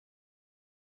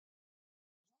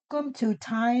Welcome to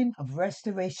Time of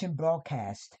Restoration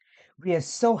broadcast. We are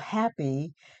so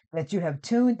happy that you have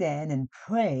tuned in and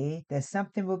pray that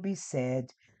something will be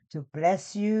said to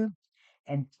bless you,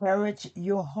 encourage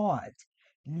your heart,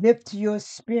 lift your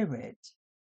spirit,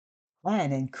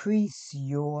 and increase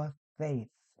your faith.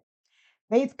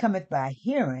 Faith cometh by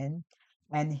hearing,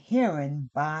 and hearing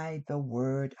by the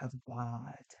word of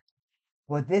God.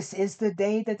 For this is the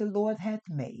day that the Lord hath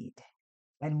made,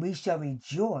 and we shall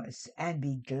rejoice and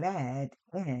be glad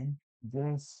in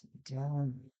this day.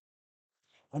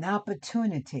 An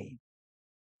opportunity,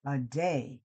 a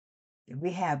day that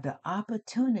we have the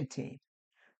opportunity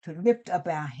to lift up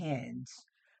our hands,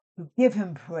 to give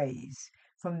him praise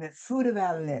from the fruit of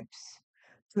our lips,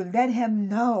 to let him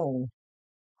know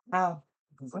how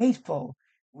grateful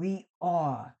we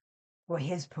are for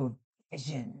his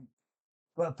provision,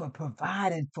 for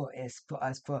providing for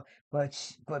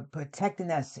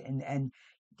protecting us and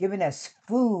giving us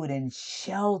food and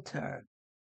shelter,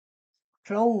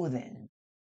 clothing.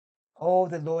 Oh,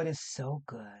 the Lord is so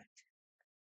good,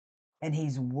 and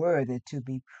he's worthy to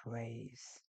be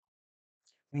praised.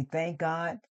 We thank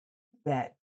God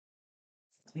that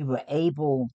we were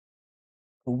able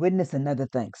to witness another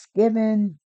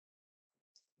Thanksgiving,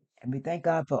 and we thank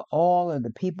God for all of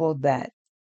the people that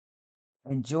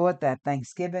enjoyed that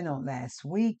Thanksgiving on last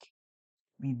week.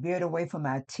 We veered away from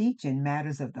our teaching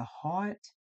matters of the heart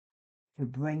to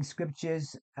bring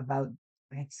scriptures about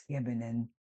thanksgiving and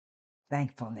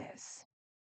thankfulness.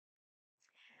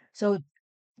 So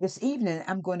this evening,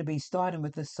 I'm going to be starting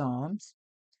with the Psalms.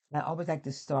 I always like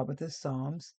to start with the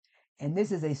Psalms. And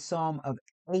this is a psalm of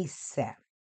Asaph.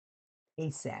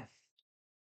 Asaph.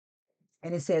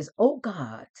 And it says, O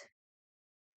God,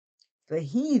 the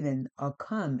heathen are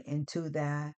come unto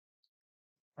thine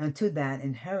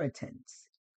inheritance.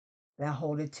 Thy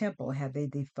holy temple have they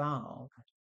defiled.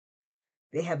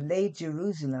 They have laid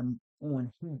Jerusalem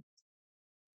on heap.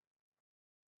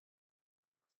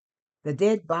 The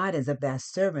dead bodies of thy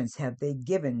servants have they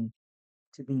given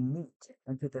to be meat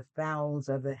unto the fowls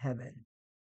of the heaven,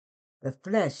 the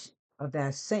flesh of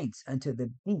thy saints unto the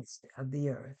beasts of the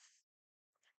earth.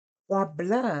 Thy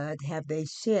blood have they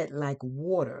shed like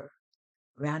water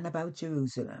round about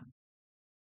Jerusalem,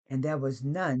 and there was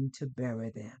none to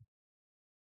bury them.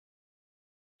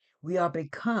 We are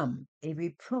become a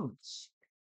reproach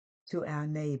to our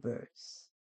neighbors,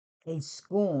 a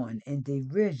scorn and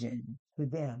derision to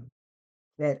them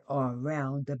that are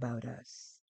round about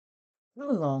us.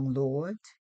 How long, Lord,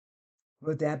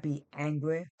 wilt thou be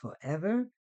angry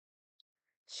forever?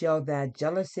 Shall thy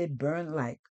jealousy burn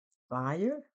like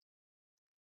fire?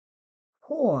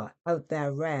 Pour out thy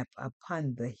wrath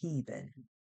upon the heathen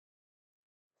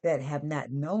that have not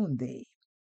known thee,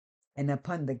 and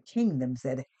upon the kingdoms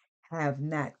that have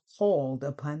not called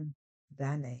upon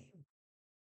thy name.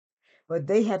 For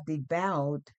they have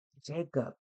devoured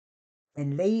Jacob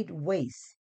and laid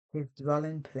waste his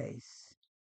dwelling place.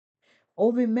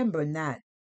 O remember not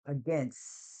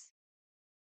against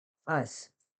us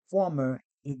former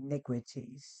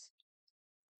iniquities.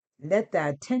 Let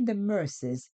thy tender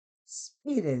mercies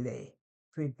speedily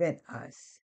prevent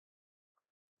us,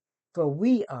 for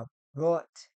we are brought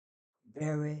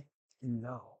very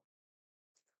low.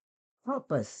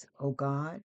 Help us, O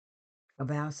God, of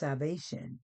our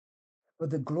salvation, for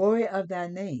the glory of thy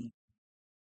name,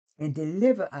 and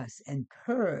deliver us and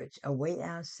purge away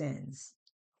our sins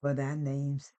for thy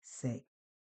name's sake.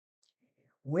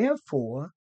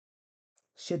 Wherefore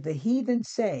should the heathen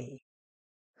say,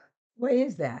 where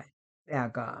is that, thou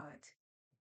God?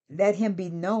 Let him be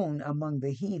known among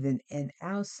the heathen in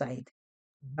our sight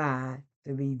by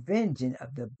the revenging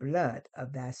of the blood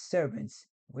of thy servants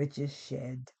which is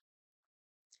shed.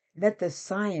 Let the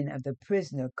sign of the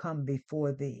prisoner come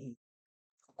before thee.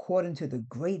 According to the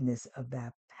greatness of thy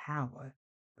power,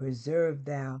 preserve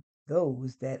thou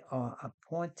those that are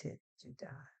appointed to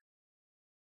die.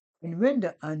 And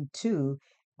render unto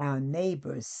our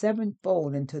neighbors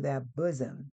sevenfold into their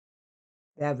bosom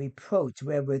thy reproach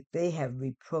wherewith they have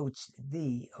reproached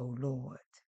thee, O Lord.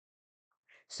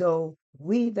 So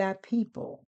we, thy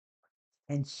people,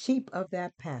 and sheep of thy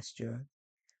pasture,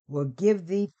 will give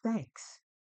thee thanks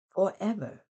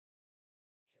forever.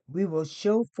 We will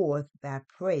show forth thy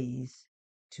praise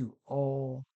to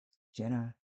all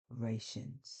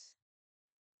generations.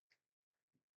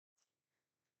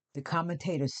 The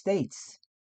commentator states,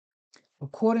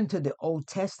 according to the Old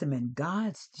Testament,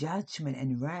 God's judgment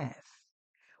and wrath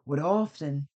would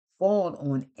often fall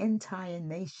on entire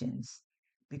nations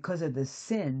because of the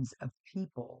sins of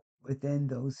people within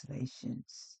those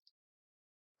nations.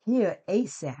 Here,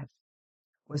 Asaph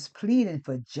was pleading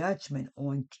for judgment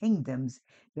on kingdoms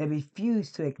that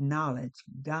refused to acknowledge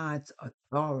God's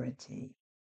authority.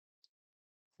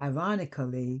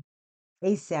 Ironically,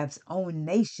 Asaph's own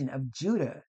nation of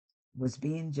Judah was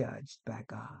being judged by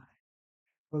God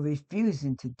for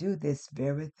refusing to do this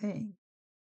very thing.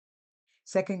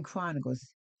 2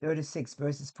 Chronicles 36,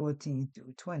 verses 14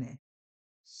 through 20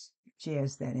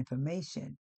 shares that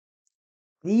information.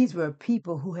 These were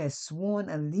people who had sworn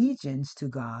allegiance to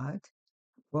God,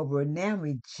 but were now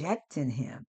rejecting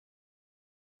him.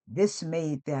 This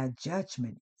made their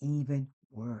judgment even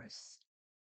worse.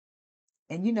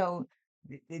 And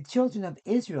the children of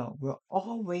Israel were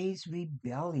always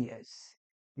rebellious.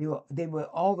 They were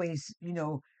always,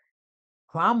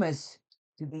 promised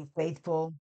to be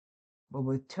faithful, but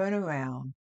would turn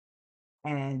around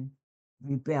and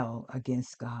rebel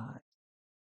against God.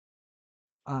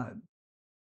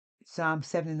 Psalm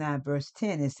 79, verse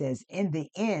 10, it says, "In the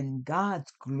end,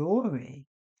 God's glory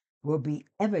will be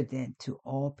evident to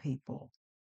all people.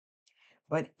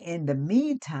 But in the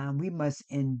meantime, we must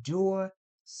endure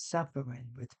suffering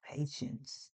with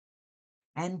patience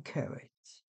and courage,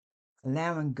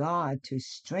 allowing God to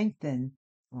strengthen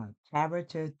our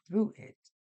character through it.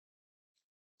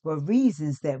 For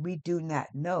reasons that we do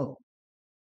not know,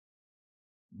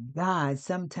 God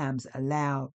sometimes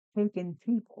allows pagan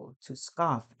people to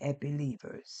scoff at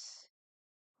believers.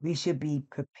 We should be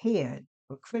prepared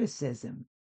for criticism,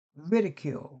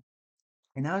 ridicule,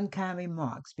 and unkind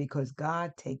remarks because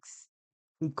God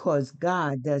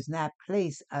does not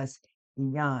place us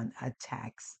beyond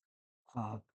attacks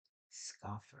of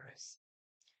scoffers.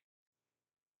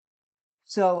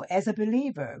 So as a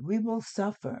believer, we will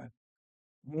suffer.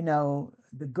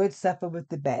 The good suffer with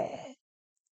the bad.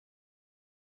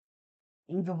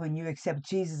 Even when you accept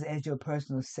Jesus as your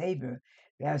personal savior,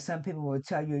 there are some people who will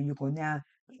tell you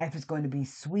life is going to be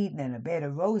sweet and a bed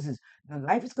of roses. No,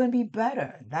 life is going to be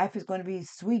better. Life is going to be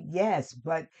sweet, yes,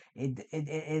 but it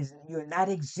is you're not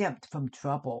exempt from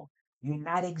trouble. You're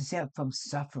not exempt from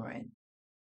suffering.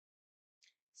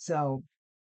 So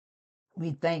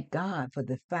we thank God for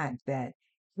the fact that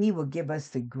He will give us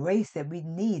the grace that we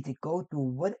need to go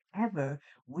through whatever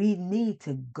we need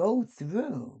to go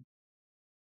through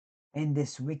in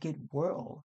this wicked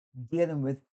world, dealing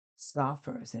with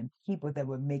scoffers and people that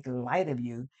would make light of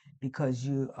you because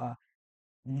you are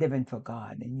living for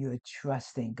God and you're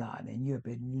trusting God and you're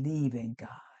believing God.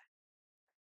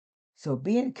 So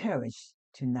be encouraged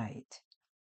tonight,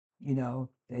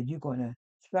 that you're going to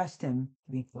trust Him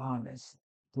regardless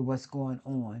to what's going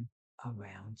on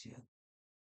around you.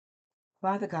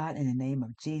 Father God, in the name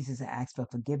of Jesus, I ask for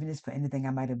forgiveness for anything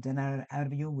I might have done out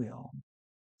of your will.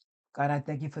 God, I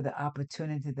thank you for the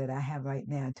opportunity that I have right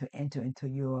now to enter into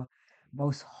your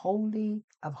most holy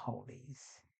of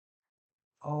holies.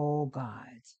 Oh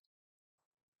God,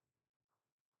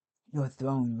 your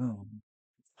throne room.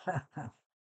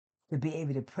 To be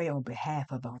able to pray on behalf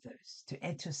of others, to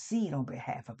intercede on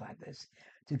behalf of others,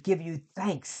 to give you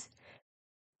thanks,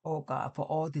 oh God, for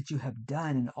all that you have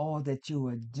done and all that you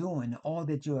are doing, all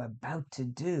that you are about to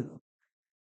do.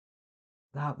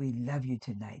 God, we love you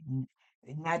tonight.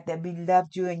 Not that we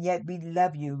loved you and yet we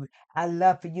love you. Our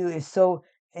love for you is so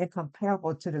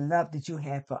incomparable to the love that you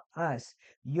have for us.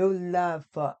 Your love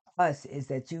for us is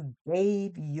that you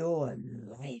gave your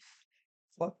life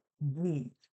for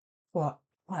me, for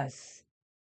us,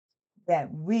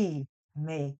 that we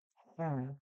may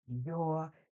have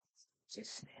your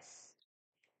righteousness.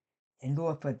 And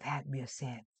Lord, for that we are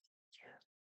saying,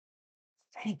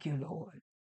 thank you, Lord.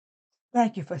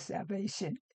 Thank you for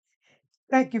salvation.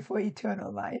 Thank you for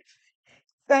eternal life.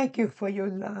 Thank you for your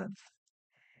love.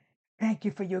 Thank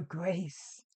you for your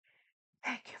grace.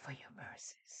 Thank you for your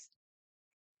mercies.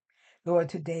 Lord,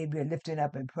 today we are lifting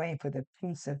up and praying for the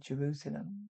peace of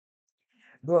Jerusalem.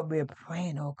 Lord, we are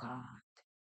praying, oh God,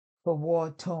 for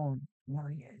war-torn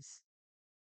areas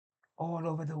all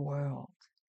over the world.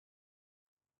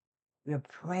 We are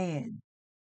praying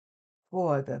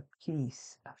for the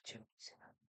peace of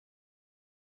Jerusalem.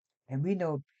 And we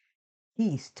know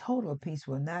peace, total peace,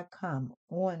 will not come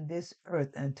on this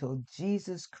earth until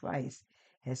Jesus Christ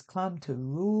has come to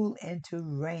rule and to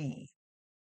reign.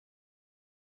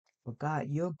 But God,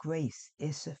 your grace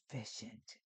is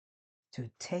sufficient to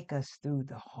take us through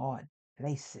the hard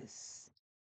places.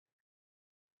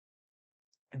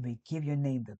 And we give your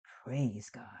name the praise,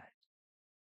 God,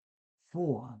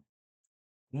 for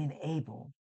being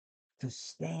able to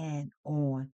stand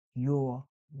on your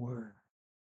word.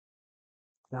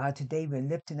 God, today we're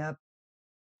lifting up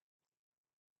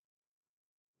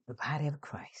the body of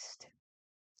Christ.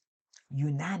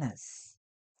 Unite us,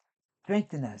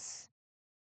 strengthen us,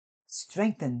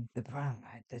 Strengthen the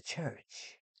bride, the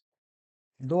church.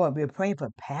 Lord, we're praying for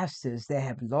pastors that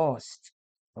have lost,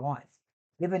 Lord,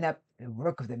 given up the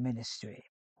work of the ministry.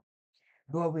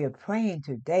 Lord, we are praying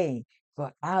today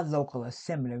for our local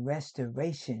assembly,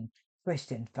 Restoration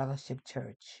Christian Fellowship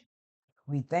Church.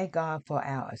 We thank God for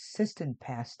our assistant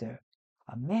pastor,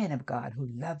 a man of God,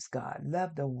 love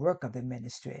the work of the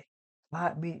ministry.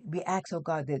 God, we ask, oh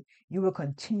God, that you will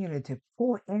continue to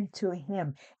pour into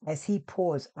him as he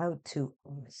pours out to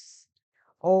us.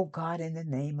 Oh God, in the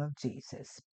name of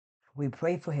Jesus, we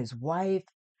pray for his wife,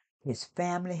 his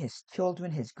family, his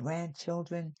children, his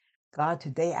grandchildren. God,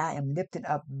 today I am lifting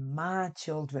up my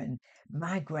children,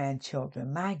 my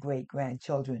grandchildren, my great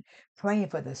grandchildren, praying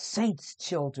for the saints'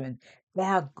 children,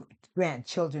 their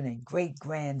grandchildren and great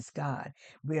grands, God.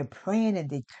 We are praying and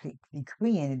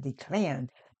decreeing and declaring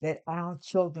that our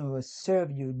children will serve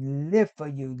you, live for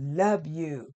you, love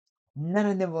you. None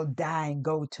of them will die and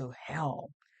go to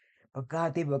hell. But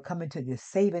God, they will come into the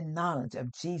saving knowledge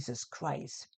of Jesus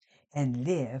Christ and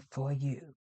live for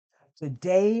you.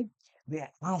 Today, we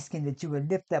are asking that you will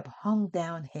lift up hung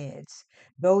down heads,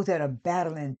 those that are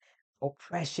battling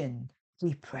oppression,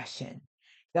 depression.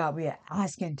 God, we are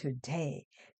asking today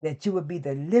that you will be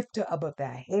the lifter up of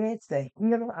their heads, the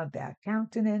healer of their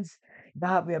countenance.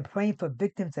 God, we are praying for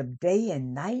victims of day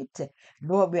and night.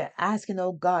 Lord, we are asking,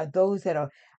 oh God, those that are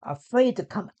afraid to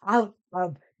come out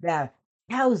of their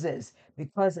houses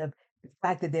because of the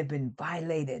fact that they've been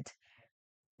violated.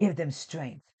 Give them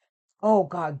strength. Oh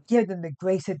God, give them the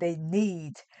grace that they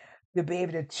need to be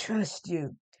able to trust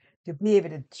you, to be able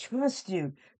to trust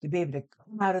you, to be able to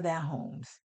come out of their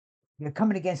homes. You're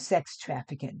coming against sex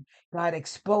trafficking. God,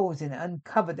 expose and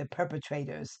uncover the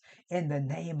perpetrators in the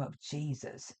name of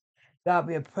Jesus. God,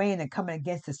 we are praying and coming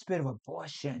against the spirit of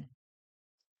abortion,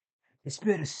 the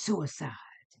spirit of suicide.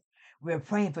 We're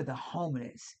praying for the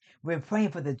homeless. We're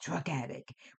praying for the drug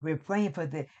addict. We're praying for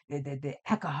the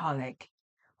alcoholic.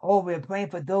 Oh, we're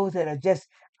praying for those that are just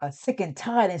sick and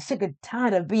tired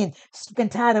of being sick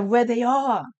and tired of where they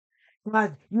are.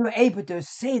 God, you are able to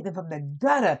save them from the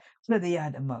gutter to the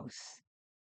uttermost.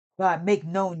 God, make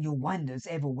known your wonders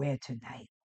everywhere tonight.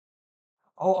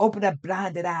 Oh, open up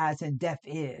blinded eyes and deaf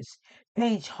ears.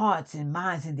 Change hearts and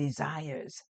minds and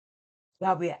desires.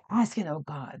 God, we are asking, oh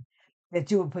God,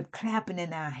 that you will put clapping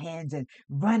in our hands and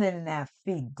running in our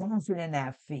feet, dancing in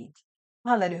our feet.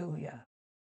 Hallelujah.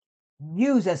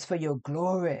 Use us for your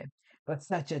glory for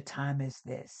such a time as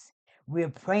this. We're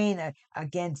praying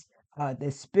against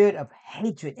the spirit of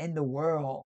hatred in the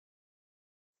world.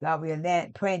 God, we are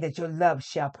praying that your love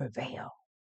shall prevail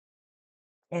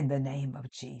in the name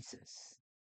of Jesus.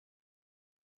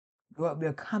 Lord,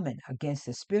 we're coming against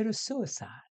the spirit of suicide.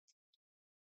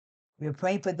 We're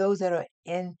praying for those that are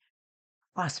in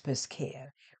hospice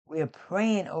care. We're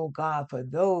praying, oh God, for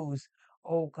those,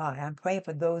 oh God, I'm praying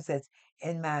for those that's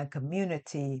in my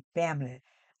community family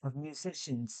of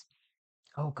musicians,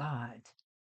 oh God,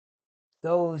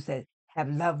 those that have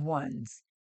loved ones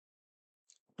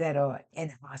that are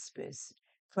in hospice.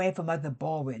 Praying for Mother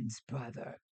Baldwin's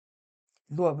brother.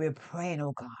 Lord, we're praying,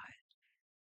 oh God,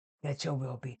 that your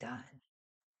will be done.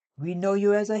 We know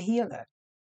you as a healer.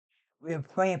 We're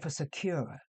praying for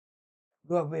Secura.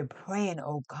 Lord, we're praying,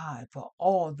 oh God, for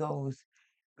all those.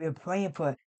 We're praying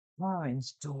for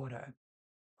Lauren's daughter.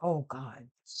 Oh God,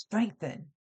 strengthen.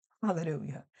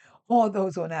 Hallelujah. All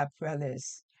those on our prayer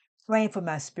list. Praying for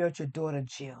my spiritual daughter,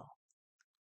 Jill.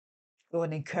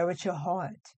 Lord, encourage her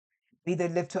heart. Be the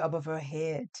lifter up of her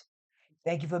head.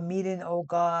 Thank you for meeting, oh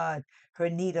God, her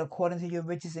need according to your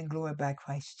riches and glory by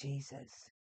Christ Jesus.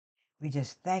 We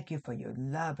just thank you for your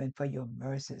love and for your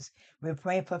mercies. We're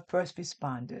praying for first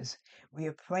responders. We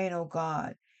are praying, oh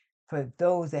God, for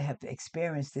those that have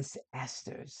experienced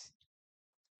disasters,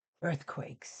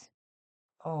 earthquakes.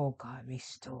 Oh God,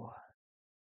 restore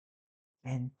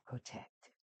and protect.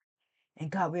 And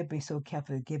God, we'll be so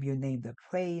careful to give your name the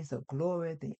praise, the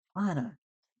glory, the honor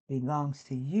belongs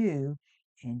to you.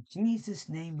 In Jesus'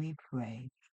 name we pray.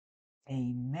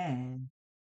 Amen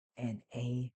and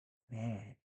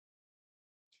amen.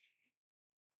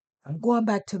 I'm going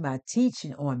back to my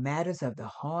teaching on matters of the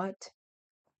heart.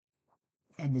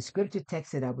 And the scripture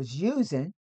text that I was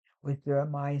using was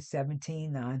Jeremiah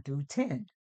 17:9-10.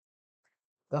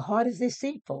 The heart is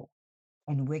deceitful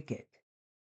and wicked,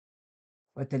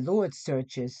 but the Lord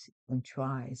searches and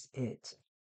tries it.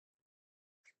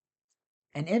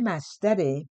 And in my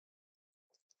study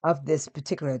of this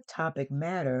particular topic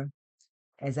matter,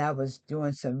 as I was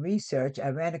doing some research, I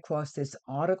ran across this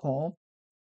article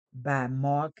by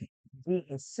Mark D.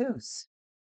 Jesus.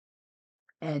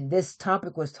 And this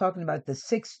topic was talking about the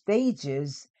 6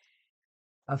 stages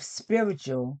of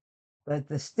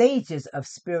the stages of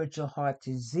spiritual heart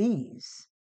disease.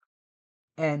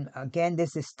 And again,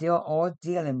 this is still all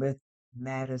dealing with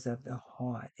matters of the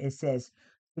heart. It says,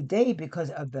 today, because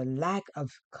of the lack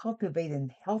of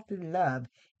cultivating healthy love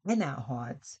in our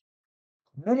hearts,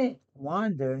 many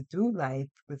wander through life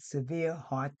with severe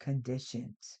heart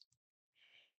conditions.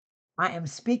 I am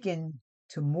speaking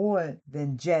to more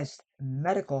than just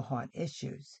medical heart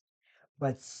issues,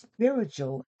 but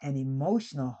spiritual and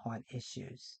emotional heart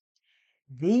issues.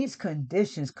 These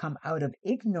conditions come out of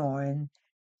ignoring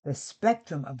the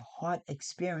spectrum of heart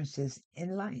experiences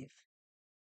in life,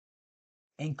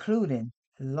 including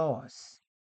loss,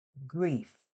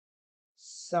 grief,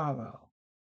 sorrow,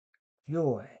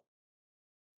 joy,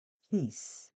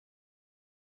 peace,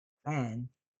 and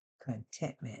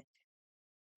contentment.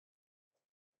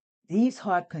 These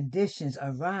heart conditions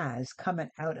arise coming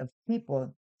out of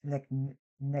people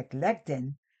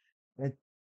neglecting the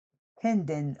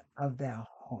tendon of their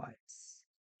hearts.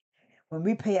 When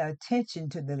we pay attention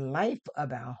to the life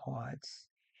of our hearts,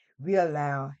 we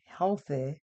allow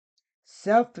healthy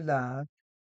self love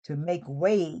to make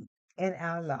way in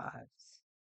our lives.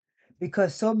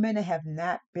 Because so many have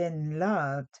not been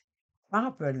loved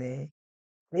properly,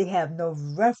 they have no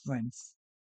reference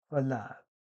for love,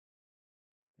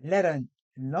 let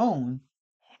alone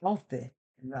healthy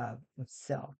love of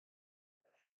self.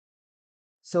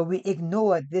 So we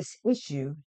ignore this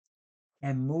issue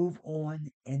and move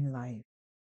on in life.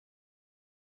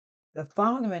 The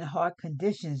following heart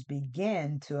conditions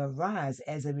begin to arise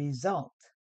as a result.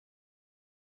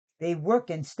 They work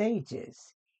in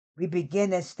stages. We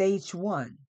begin at stage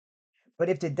 1, but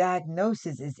if the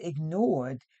diagnosis is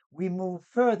ignored, we move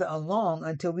further along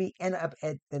until we end up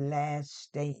at the last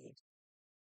stage.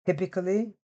 Typically,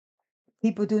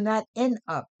 people do not end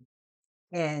up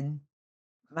in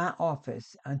my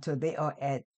office until they are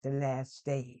at the last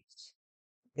stage.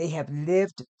 They have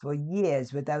lived for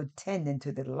years without tending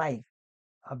to the life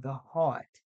of the heart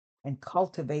and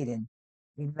cultivating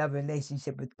a love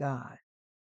relationship with God,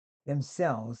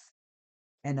 themselves,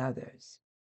 and others.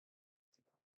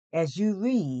 As you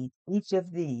read each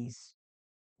of these,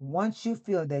 once you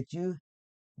feel that you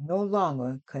no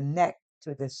longer connect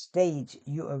to the stage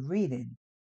you are reading,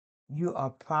 you are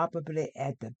probably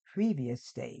at the previous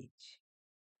stage.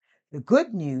 The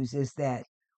good news is that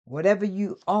whatever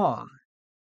you are,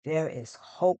 there is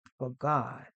hope for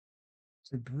God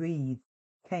to breathe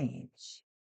change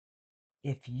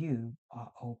if you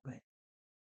are open.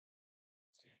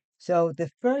 So the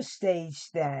first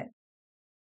stage that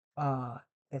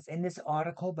is in this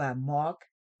article by Mark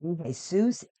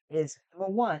Jesus is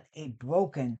number 1, a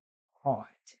broken heart.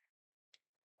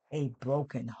 A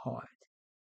broken heart.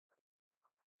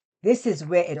 This is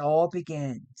where it all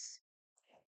begins.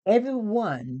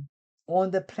 Everyone on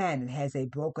the planet has a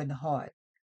broken heart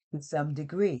to some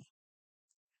degree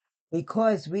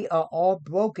because we are all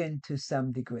broken to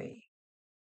some degree.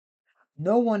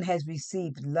 No one has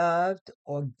received love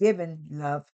or given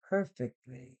love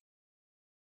perfectly.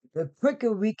 The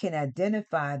quicker we can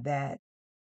identify that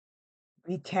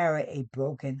we carry a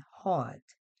broken heart,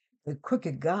 the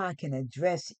quicker God can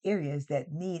address areas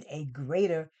that need a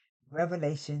greater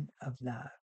revelation of love.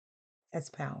 That's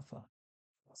powerful.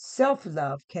 Self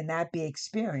love cannot be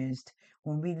experienced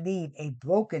when we leave a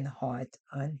broken heart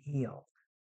unhealed.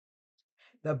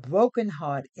 The broken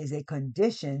heart is a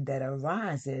condition that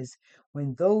arises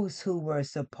when those who were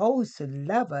supposed to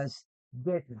love us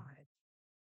did not.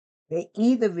 They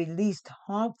either released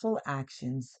harmful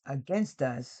actions against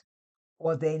us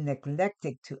or they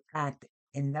neglected to act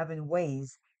in loving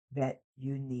ways that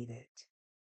you needed.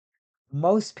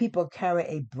 Most people carry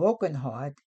a broken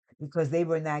heart because they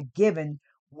were not given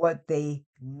what they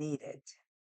needed.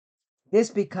 This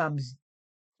becomes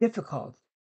difficult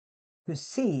to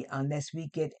see unless we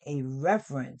get a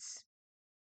reference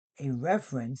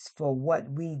for what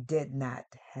we did not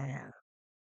have.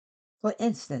 For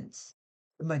instance,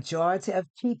 the majority of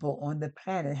people on the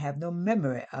planet have no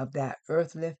memory of that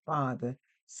earthly father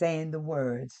saying the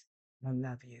words, I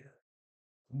love you.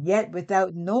 Yet,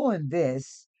 without knowing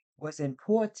this was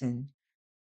important,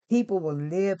 people will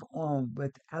live on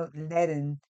without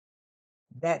letting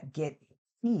that get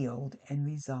healed and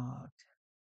resolved.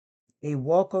 They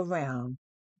walk around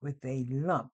with a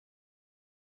lump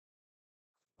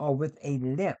or with a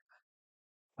limp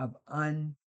of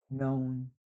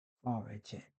unknown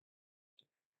origin.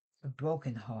 A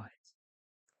broken heart.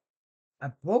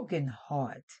 A broken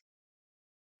heart.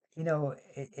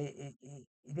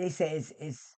 They say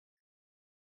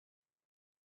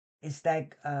it's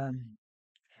like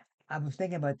I was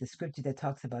thinking about the scripture that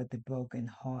talks about the broken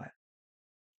heart.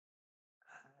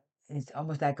 it's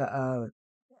almost like I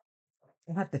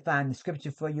have to find the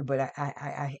scripture for you, but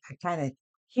I kind of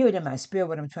hear it in my spirit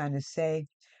what I'm trying to say.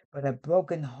 But a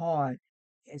broken heart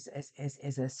is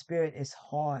a spirit is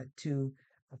hard to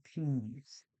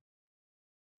appease.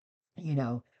 You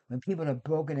know, when people are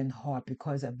broken in heart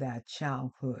because of their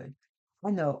childhood. I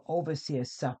know Overseer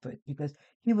suffered because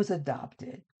he was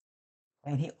adopted,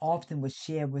 and he often would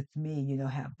share with me,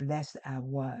 how blessed I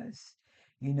was.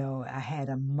 I had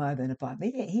a mother and a father.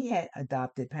 He had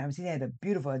adopted parents. He had a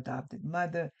beautiful adopted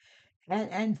mother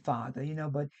and father,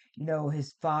 but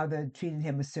his father treated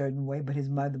him a certain way, but his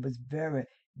mother was very,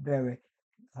 very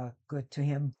good to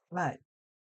him. But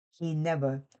he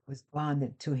never was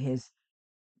bonded to his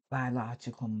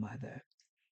biological mother.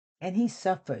 And he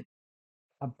suffered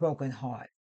a broken heart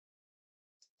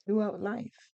throughout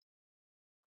life.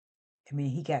 I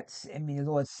mean, the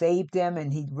Lord saved him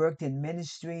and he worked in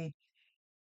ministry,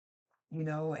 and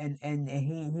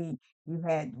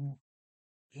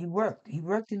he worked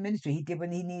in ministry. He did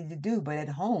what he needed to do, but at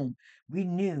home, we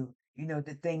knew,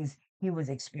 the things he was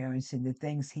experiencing, the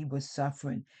things he was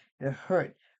suffering, the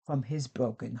hurt from his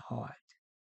broken heart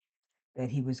that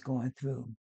he was going through.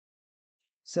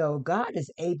 So God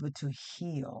is able to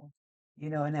heal,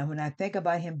 and when I think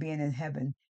about him being in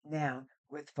heaven now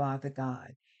with Father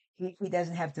God, he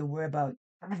doesn't have to worry about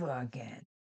ever again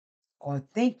or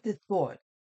think the thought,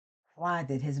 why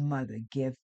did his mother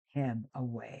give him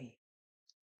away?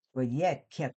 But yet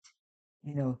kept,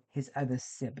 his other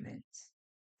siblings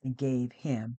and gave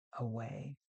him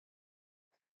away.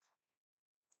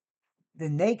 The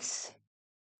next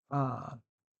uh,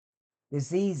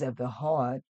 disease of the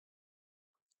heart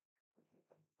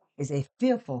is a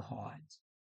fearful heart.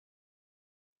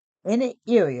 Any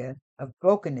area of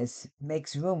brokenness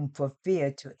makes room for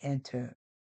fear to enter.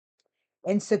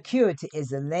 Insecurity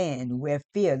is a land where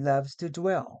fear loves to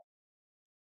dwell.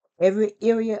 Every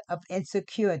area of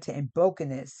insecurity and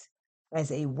brokenness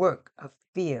has a work of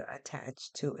fear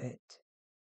attached to it.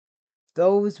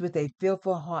 Those with a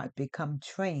fearful heart become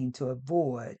trained to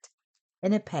avoid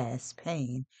any past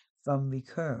pain from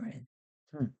recurring.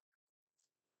 Hmm.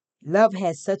 Love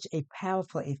has such a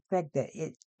powerful effect that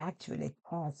it actually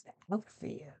casts out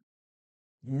fear.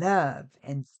 Love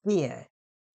and fear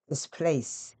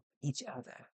displace each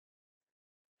other.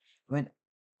 When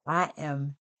I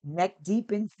am neck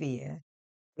deep in fear,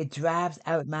 it drives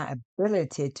out my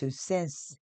ability to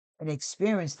sense and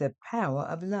experience the power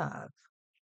of love.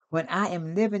 When I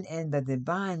am living in the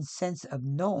divine sense of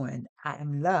knowing I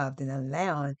am loved and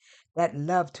allowing that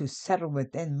love to settle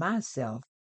within myself,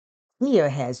 fear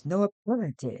has no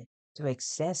ability to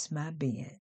access my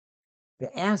being.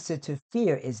 The answer to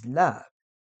fear is love.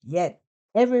 Yet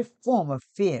every form of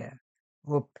fear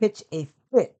will pitch a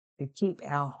fit to keep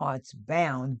our hearts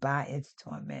bound by its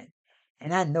torment.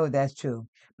 And I know that's true.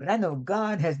 But I know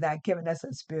God has not given us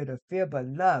a spirit of fear, but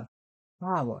love,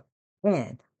 power,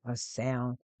 and a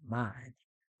sound mind.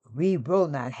 We will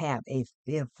not have a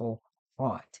fearful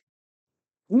heart.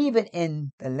 Even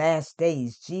in the last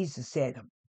days, Jesus said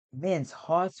men's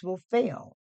hearts will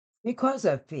fail because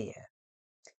of fear.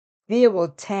 Fear will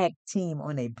tag team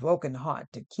on a broken heart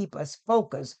to keep us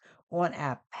focused on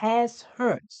our past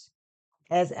hurts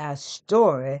as our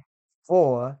story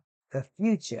for the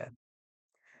future.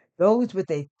 Those with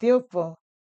a fearful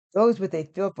those with a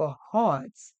fearful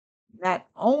hearts not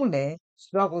only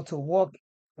struggle to walk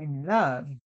in love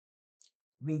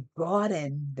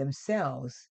regarding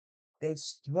themselves, they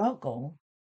struggle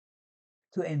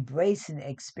to embrace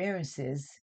experiences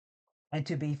and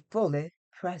to be fully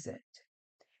present.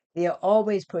 They are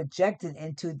always projected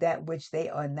into that which they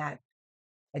are not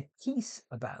at peace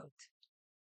about.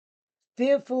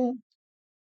 Fearful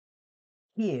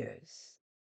fears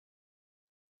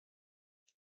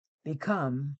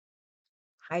become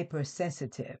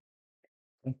hypersensitive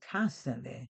and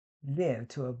constantly live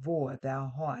to avoid their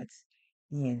hearts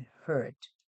being hurt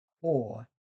or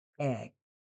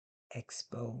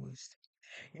exposed.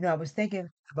 I was thinking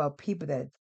about people that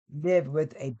live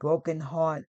with a broken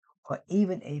heart or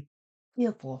even a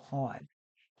fearful heart.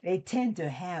 They tend to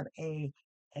have a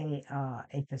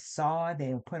facade.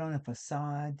 They will put on a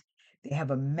facade. They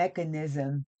have a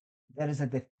mechanism that is a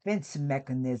defense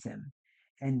mechanism,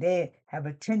 and they have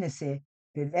a tendency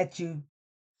to let you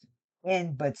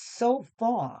in, but so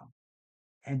far,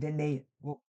 and then they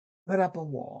will put up a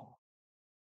wall,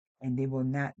 and they will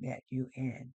not let you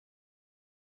in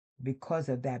because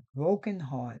of that broken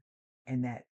heart and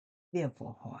that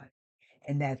fearful heart.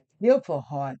 And that fearful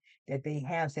heart that they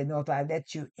have said, no, if I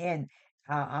let you in,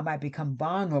 I might become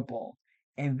vulnerable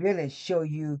and really show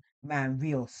you my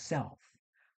real self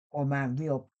or my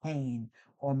real pain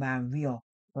or my real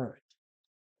hurt.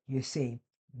 You see,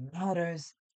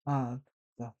 matters of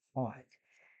the heart.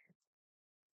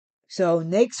 So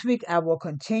next week I will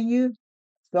continue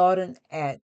starting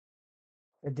at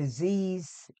the disease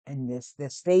and the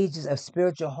stages of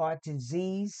spiritual heart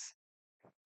disease.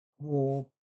 Will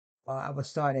I will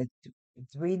start at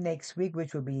 3 next week,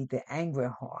 which will be the angry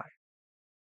heart.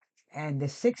 And the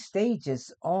 6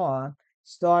 stages are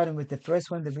starting with the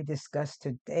first one that we discussed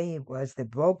today was the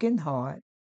broken heart,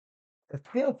 the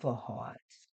fearful heart.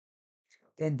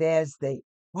 Then there's the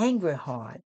angry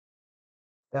heart,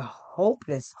 the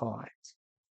hopeless heart.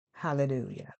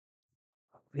 Hallelujah.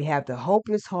 We have the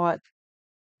hopeless heart,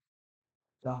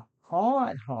 the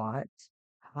hard heart.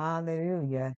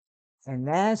 Hallelujah. And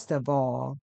last of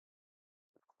all,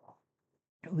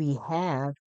 we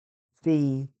have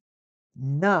the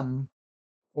numb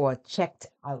or checked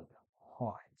out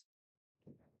heart.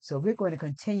 So we're going to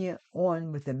continue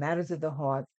on with the matters of the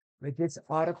heart with this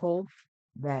article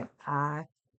that I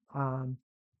um,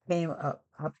 came up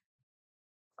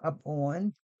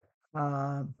on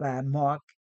by Mark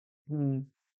D.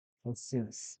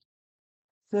 Jesus.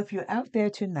 So if you're out there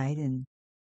tonight and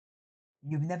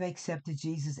you've never accepted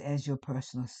Jesus as your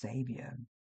personal Savior,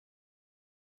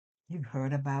 you've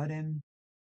heard about him,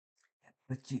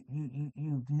 but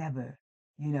you've never,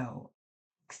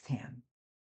 asked him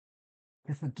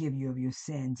to forgive you of your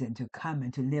sins and to come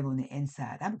and to live on the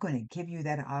inside. I'm going to give you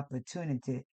that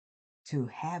opportunity to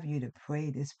have you to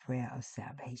pray this prayer of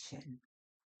salvation.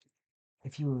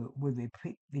 If you would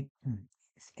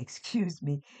excuse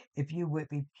me, if you would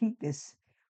repeat this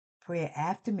prayer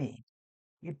after me,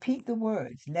 repeat the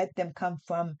words. Let them come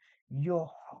from your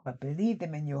heart. Believe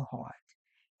them in your heart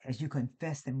as you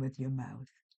confess them with your mouth.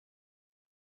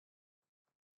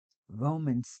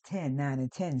 Romans 10:9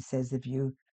 and 10 says if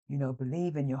you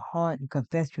believe in your heart and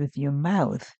confess with your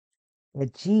mouth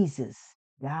that Jesus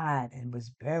died and was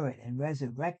buried and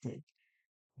resurrected,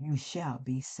 you shall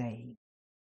be saved.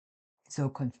 So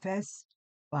confess,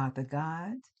 Father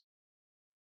God,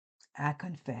 I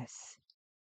confess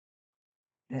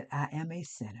that I am a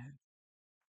sinner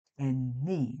in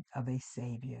need of a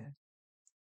Savior.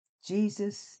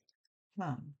 Jesus,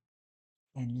 come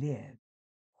and live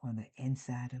on the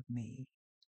inside of me.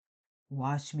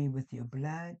 Wash me with your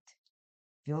blood,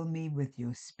 fill me with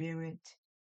your spirit,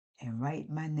 and write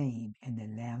my name in the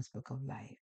Lamb's Book of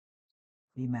Life.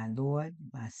 Be my Lord,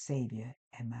 my Savior,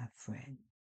 and my friend.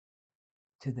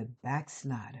 To the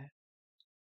backslider,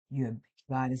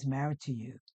 God is married to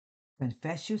you.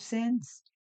 Confess your sins.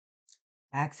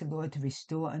 Ask the Lord to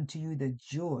restore unto you the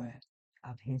joy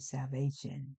of his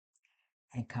salvation.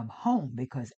 And come home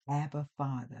because Abba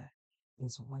Father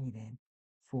is waiting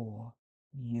for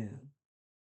you.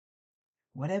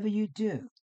 Whatever you do,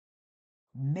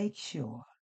 make sure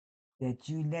that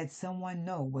you let someone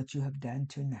know what you have done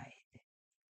tonight,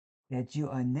 that you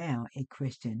are now a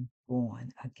Christian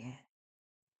born again.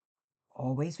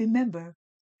 Always remember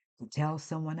to tell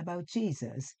someone about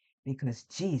Jesus because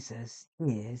Jesus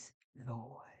is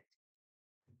Lord.